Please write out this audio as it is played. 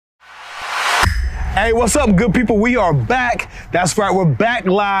Hey, what's up, good people? We are back. That's right, we're back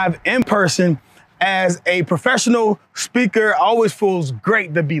live in person. As a professional speaker, always feels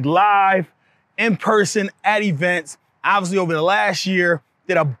great to be live in person at events. Obviously, over the last year,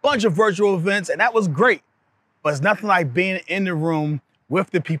 did a bunch of virtual events, and that was great. But it's nothing like being in the room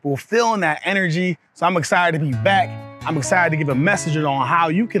with the people, feeling that energy. So I'm excited to be back. I'm excited to give a message on how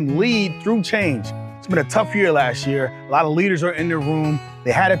you can lead through change. It's been a tough year last year. A lot of leaders are in the room.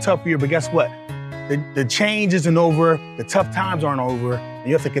 They had a tough year, but guess what? The change isn't over, the tough times aren't over, and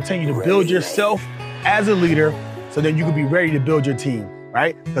you have to continue to build yourself as a leader so then you can be ready to build your team,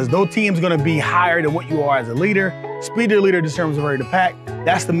 right? Because no team's gonna be higher than what you are as a leader. Speed of the leader determines the rate of the pack.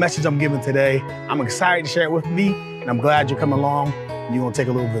 That's the message I'm giving today. I'm excited to share it with me, and I'm glad you're coming along and you're gonna take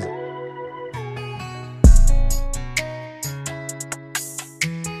a little visit.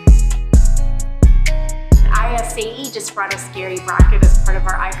 ISAE just brought us Gary Brackett as part of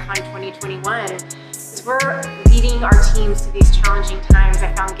our Icon 2021. As we're leading our teams through these challenging times,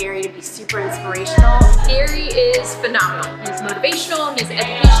 I found Gary to be super inspirational. Gary is phenomenal. He's motivational, he's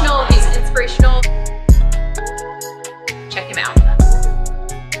educational, he's inspirational.